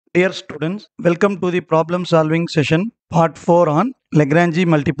Dear students, welcome to the problem solving session part 4 on Lagrange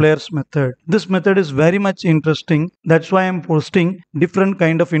multipliers method. This method is very much interesting. That's why I'm posting different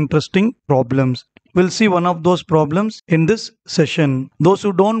kind of interesting problems. We'll see one of those problems in this session. Those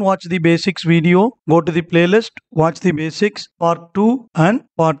who don't watch the basics video, go to the playlist, watch the basics part 2 and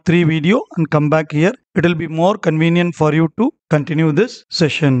part 3 video and come back here. It will be more convenient for you to continue this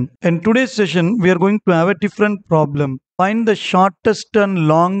session. In today's session, we are going to have a different problem. Find the shortest and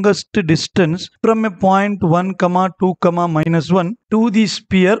longest distance from a point 1, 2, -1 to the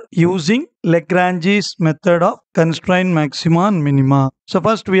sphere using Lagrange's method of constraint maxima and minima. So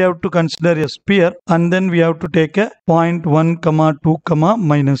first we have to consider a sphere and then we have to take a point 1, 2,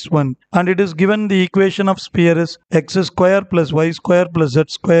 -1. And it is given the equation of sphere is x square plus y square plus z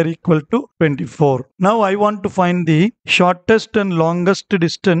square equal to 24. Now I want to find the shortest and longest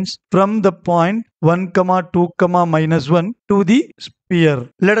distance from the point 1, 2, -1 to the sphere.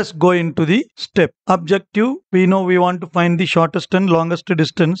 Let us go into the step. Objective, we know we want to find the shortest and longest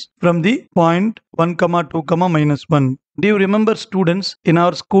distance from the point 1, 2, -1. Do you remember, students, in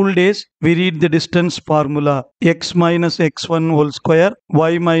our school days, we read the distance formula x minus x1 whole square,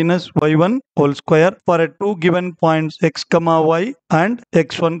 y minus y1 whole square for a two given points x, y and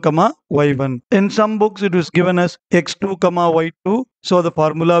x1, y1. In some books, it is given as x2, y2. So the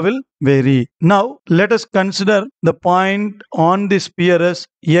formula will vary. Now let us consider the point on the sphere as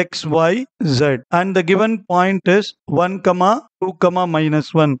x, y, z, and the given point is 1, 2,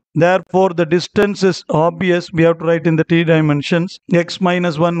 -1. Therefore, the distance is obvious. We have to write in the 3 dimensions x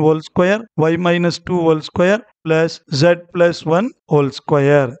minus 1 whole square, y minus 2 whole square plus z plus 1 whole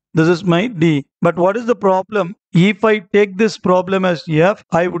square. This is my d. But what is the problem? If I take this problem as f,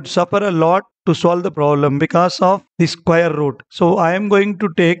 I would suffer a lot to solve the problem because of the square root. So I am going to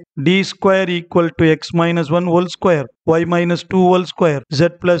take d square equal to x minus 1 whole square, y minus 2 whole square, z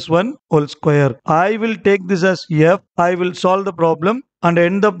plus 1 whole square. I will take this as f. I will solve the problem and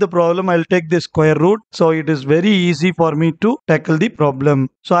end of the problem I'll take the square root. So it is very easy for me to tackle the problem.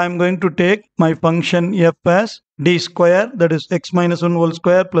 So I am going to take my function f as d square, that is x minus 1 whole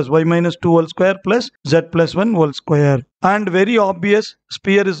square plus y minus 2 whole square plus z plus 1 whole square. And very obvious,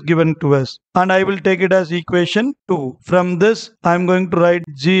 sphere is given to us. And I will take it as equation 2. From this, I am going to write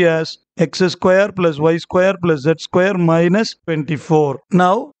g as x square plus y square plus z square minus 24.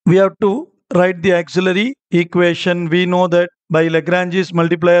 Now we have to write the auxiliary equation. We know that by Lagrange's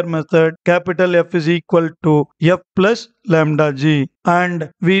multiplier method, capital F is equal to F plus lambda g.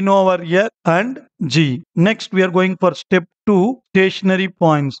 And we know our F and g. Next, we are going for step 2, stationary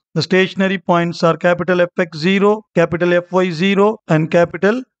points. The stationary points are capital Fx0, capital Fy0, and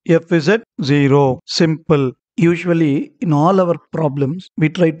capital Fz0. Simple. Usually, in all our problems, we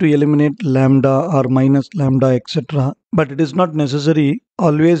try to eliminate lambda or minus lambda, etc. But it is not necessary.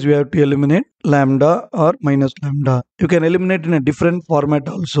 Always we have to eliminate lambda or minus lambda. You can eliminate in a different format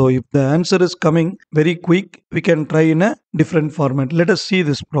also. If the answer is coming very quick, we can try in a different format. Let us see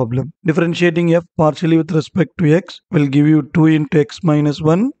this problem. Differentiating f partially with respect to x will give you 2 into x minus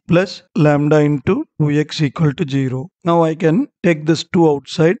 1 plus lambda into 2x equal to 0. Now I can take this 2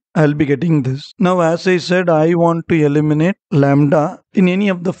 outside. I'll be getting this. Now as I said, I want to eliminate lambda in any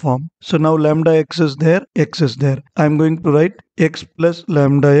of the form. So now lambda x is there, x is there. I'm going to write x plus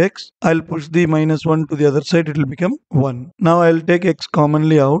lambda x. I'll push the minus 1 to the other side. It will become 1. Now I'll take x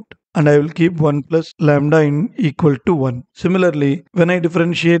commonly out and I will keep 1 plus lambda in equal to 1. Similarly, when I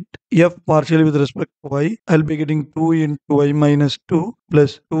differentiate f partially with respect to y, I'll be getting 2 into y minus 2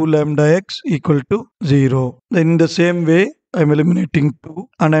 plus 2 lambda x equal to 0. Then in the same way, I'm eliminating 2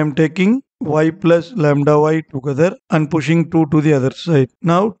 and I'm taking y plus lambda y together and pushing 2 to the other side.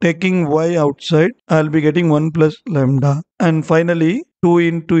 Now taking y outside, I'll be getting 1 plus lambda. And finally, 2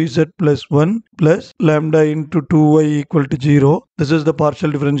 into z plus 1 plus lambda into 2y equal to 0. This is the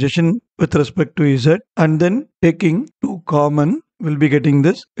partial differentiation with respect to z. And then taking 2 common, we'll be getting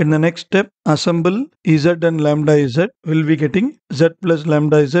this. In the next step, assemble z and lambda z, we'll be getting z plus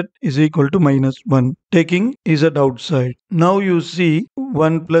lambda z is equal to minus 1. Taking z outside. Now you see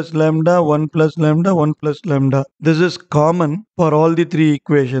 1 plus lambda, 1 plus lambda, 1 plus lambda. This is common for all the 3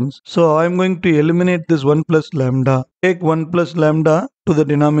 equations. So I'm going to eliminate this 1 plus lambda. Take 1 plus lambda to the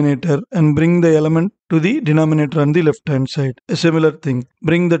denominator and bring the element to the denominator on the left hand side. A similar thing.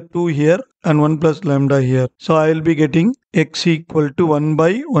 Bring the 2 here and 1 plus lambda here. So I will be getting x equal to 1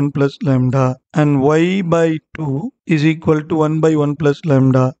 by 1 plus lambda and y by 2 is equal to 1 by 1 plus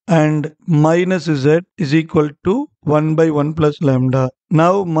lambda and minus z is equal to 1 by 1 plus lambda.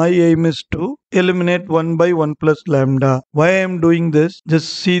 Now my aim is to eliminate 1 by 1 plus lambda. Why I am doing this?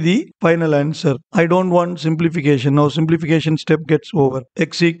 Just see the final answer. I don't want simplification. Now simplification step gets over.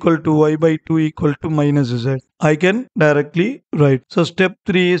 X equal to y by 2 equal to minus z. I can directly write. So step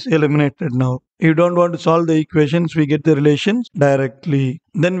 3 is eliminated now. If you don't want to solve the equations, we get the relations directly.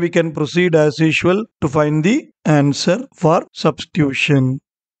 Then we can proceed as usual to find the answer for substitution.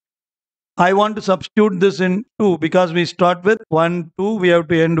 I want to substitute this in 2 because we start with 1, 2. We have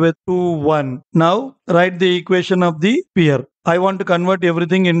to end with 2, 1. Now write the equation of the sphere. I want to convert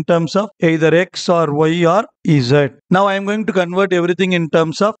everything in terms of either x or y or z. Now I am going to convert everything in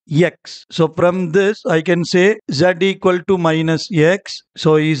terms of x. So from this I can say z equal to minus x.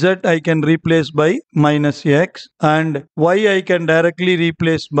 So z I can replace by minus x and y I can directly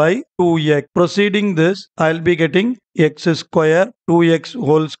replace by 2x. Proceeding this, I will be getting x square 2x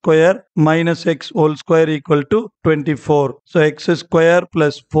whole square minus x whole square equal to 24. So x square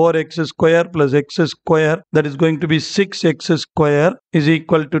plus 4x square plus x square, that is going to be 6x square is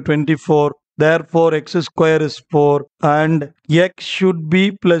equal to 24. Therefore x square is 4 and x should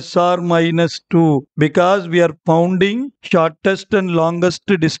be plus or minus 2 because we are founding shortest and longest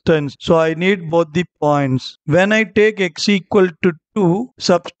distance. So I need both the points. When I take x equal to 2,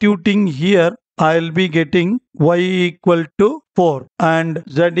 substituting here, I'll be getting y equal to 4 and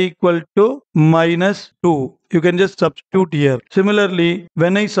z equal to minus 2. You can just substitute here. Similarly,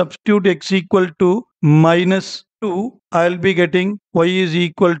 when I substitute x equal to minus 2, I'll be getting y is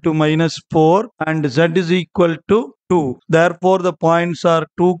equal to minus 4 and z is equal to 2. Therefore, the points are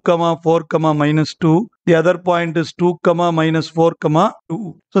 2, 4, minus 2. The other point is 2, minus 4,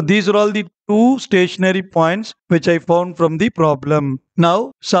 2. So these are all the two stationary points which I found from the problem.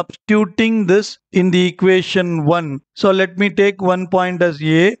 Now substituting this in the equation 1. So let me take one point as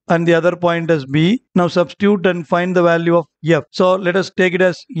A and the other point as B. Now substitute and find the value of F. So let us take it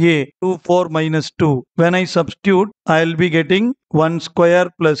as A, 2, 4 minus 2. When I substitute, I will be getting 1 square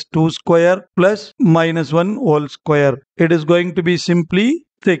plus 2 square plus minus 1 whole square. It is going to be simply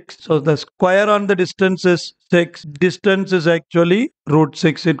 6. So the square on the distance is 6. Distance is actually root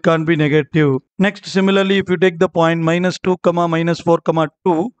 6. It can't be negative. Next, similarly, if you take the point minus 2, minus 4,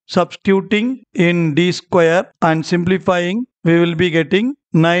 2, substituting in d square and simplifying, we will be getting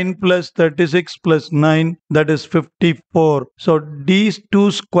 9 plus 36 plus 9, that is 54. So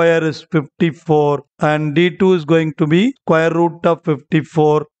d2 square is 54 and d2 is going to be square root of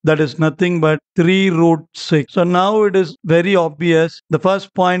 54. That is nothing but 3 root 6. So now it is very obvious. The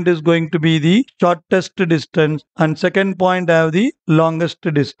first point is going to be the shortest distance and second point have the longest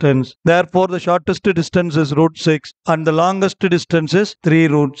distance. Therefore, the shortest distance is root 6 and the longest distance is 3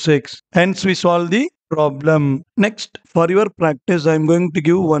 root 6. Hence, we solve the problem. Next, for your practice, I am going to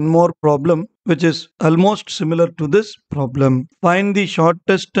give one more problem which is almost similar to this problem. Find the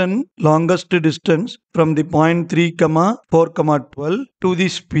shortest and longest distance from the point 3, 4, 12 to the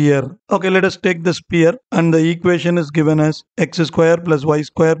sphere. Okay, let us take the sphere and the equation is given as x square plus y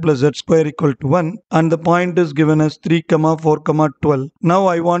square plus z square equal to 1 and the point is given as 3, 4, 12. Now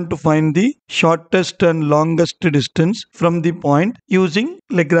I want to find the shortest and longest distance from the point using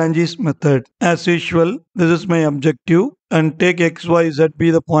Lagrange's method. As usual, this is my objective and take x, y, z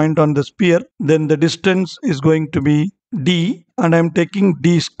be the point on the sphere. Then the distance is going to be d and I am taking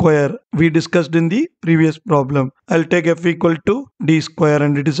d square. We discussed in the previous problem. I'll take f equal to d square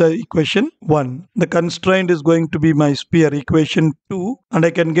and it is equation 1. The constraint is going to be my sphere, equation 2, and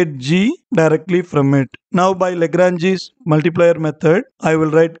I can get g directly from it. Now by Lagrange's multiplier method, I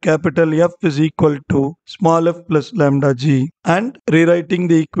will write capital F is equal to small f plus lambda g and rewriting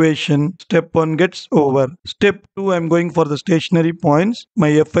the equation, step 1 gets over. Step 2, I am going for the stationary points. My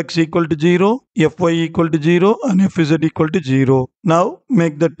fx equal to 0, fy equal to 0 and fz equal to 0. Now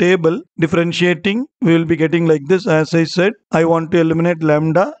make the table. Differentiating, we will be getting like this. As I said, I want to eliminate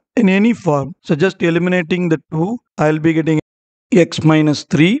lambda in any form. So just eliminating the 2, I will be getting x minus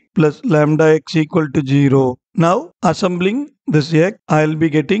 3 plus lambda x equal to 0. Now assembling this x, I will be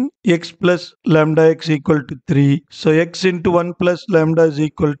getting x plus lambda x equal to 3. So x into 1 plus lambda is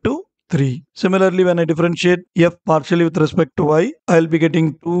equal to 3. Similarly, when I differentiate f partially with respect to y, I will be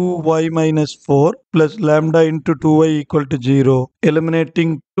getting 2y minus 4 plus lambda into 2y equal to 0.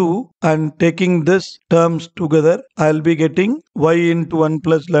 Eliminating 2 and taking this terms together, I will be getting y into 1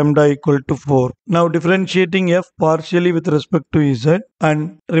 plus lambda equal to 4. Now differentiating f partially with respect to z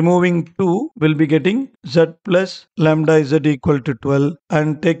and removing 2 will be getting z plus lambda z equal to 12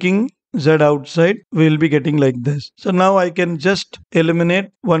 and taking z outside, we will be getting like this. So now I can just eliminate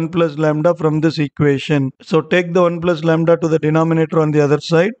 1 plus lambda from this equation. So take the 1 plus lambda to the denominator on the other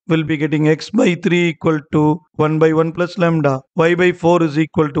side. We'll be getting x by 3 equal to 1 by 1 plus lambda. Y by 4 is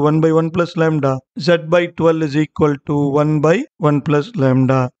equal to 1 by 1 plus lambda. Z by 12 is equal to 1 by 1 plus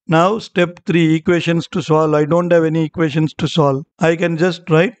lambda. Now step 3, equations to solve. I don't have any equations to solve. I can just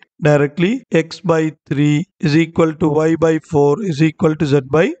write directly x by 3 is equal to y by 4 is equal to z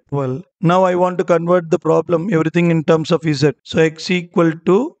by 12. Now I want to convert the problem everything in terms of z. So x equal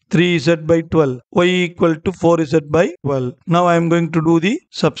to 3z by 12, y equal to 4z by 12. Now I am going to do the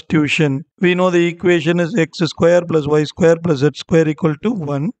substitution. We know the equation is x square plus y square plus z square equal to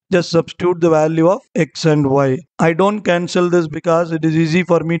 1. Just substitute the value of x and y. I don't cancel this because it is easy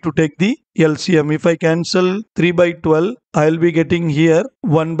for me to take the LCM. If I cancel 3 by 12, I'll be getting here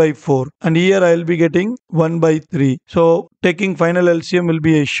 1 by 4 and here I'll be getting 1 by 3. So taking final LCM will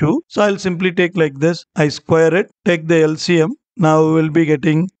be an issue. So I'll simply take like this. I square it, take the LCM. Now we will be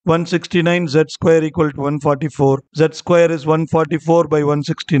getting 169 z square equal to 144. Z square is 144 by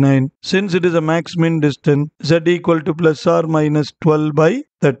 169. Since it is a max min distance, z equal to plus or minus 12 by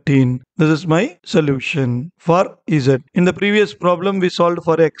 13. This is my solution for z. In the previous problem we solved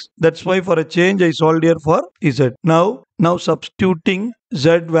for x. That's why for a change I solved here for z. Now substituting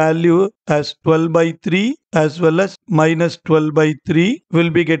z value as 12 by 3 as well as minus 12 by 3, will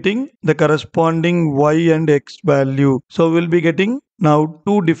be getting the corresponding y and x value. So we'll be getting now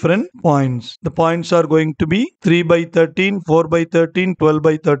two different points. The points are going to be 3 by 13, 4 by 13, 12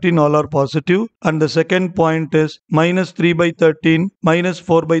 by 13, all are positive. And the second point is minus 3 by 13, minus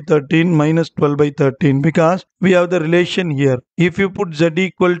 4 by 13, minus 12 by 13, because we have the relation here. If you put z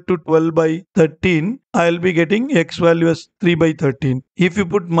equal to 12 by 13, I'll be getting x value as 3 by 13. If you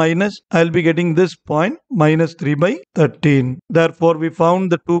put minus, I'll be getting this point minus 3 by 13. Therefore, we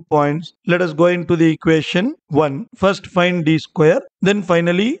found the 2 points. Let us go into the equation 1. First find d square. Then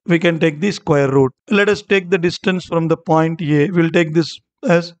finally, we can take the square root. Let us take the distance from the point A. We'll take this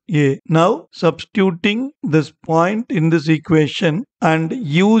as A. Now, substituting this point in this equation and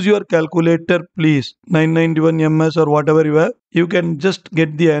use your calculator, please. 991 ms or whatever you have. You can just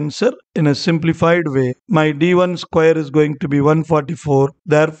get the answer in a simplified way. My d1 square is going to be 144.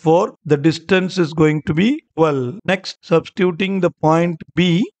 Therefore, the distance is going to be 12. Next, substituting the point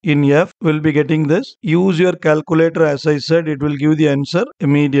B in F, will be getting this. Use your calculator, as I said, it will give the answer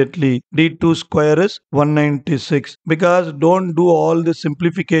immediately. d2 square is 196. Because don't do all the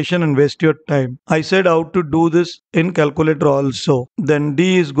simplification and waste your time. I said how to do this in calculator also. Then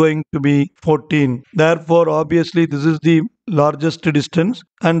d is going to be 14. Therefore, obviously, this is the largest distance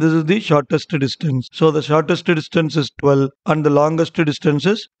and this is the shortest distance. So the shortest distance is 12 and the longest distance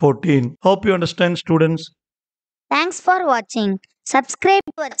is 14. Hope you understand, students. Thanks for watching. Subscribe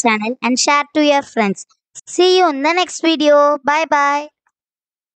to our channel and share to your friends. See you in the next video. Bye bye.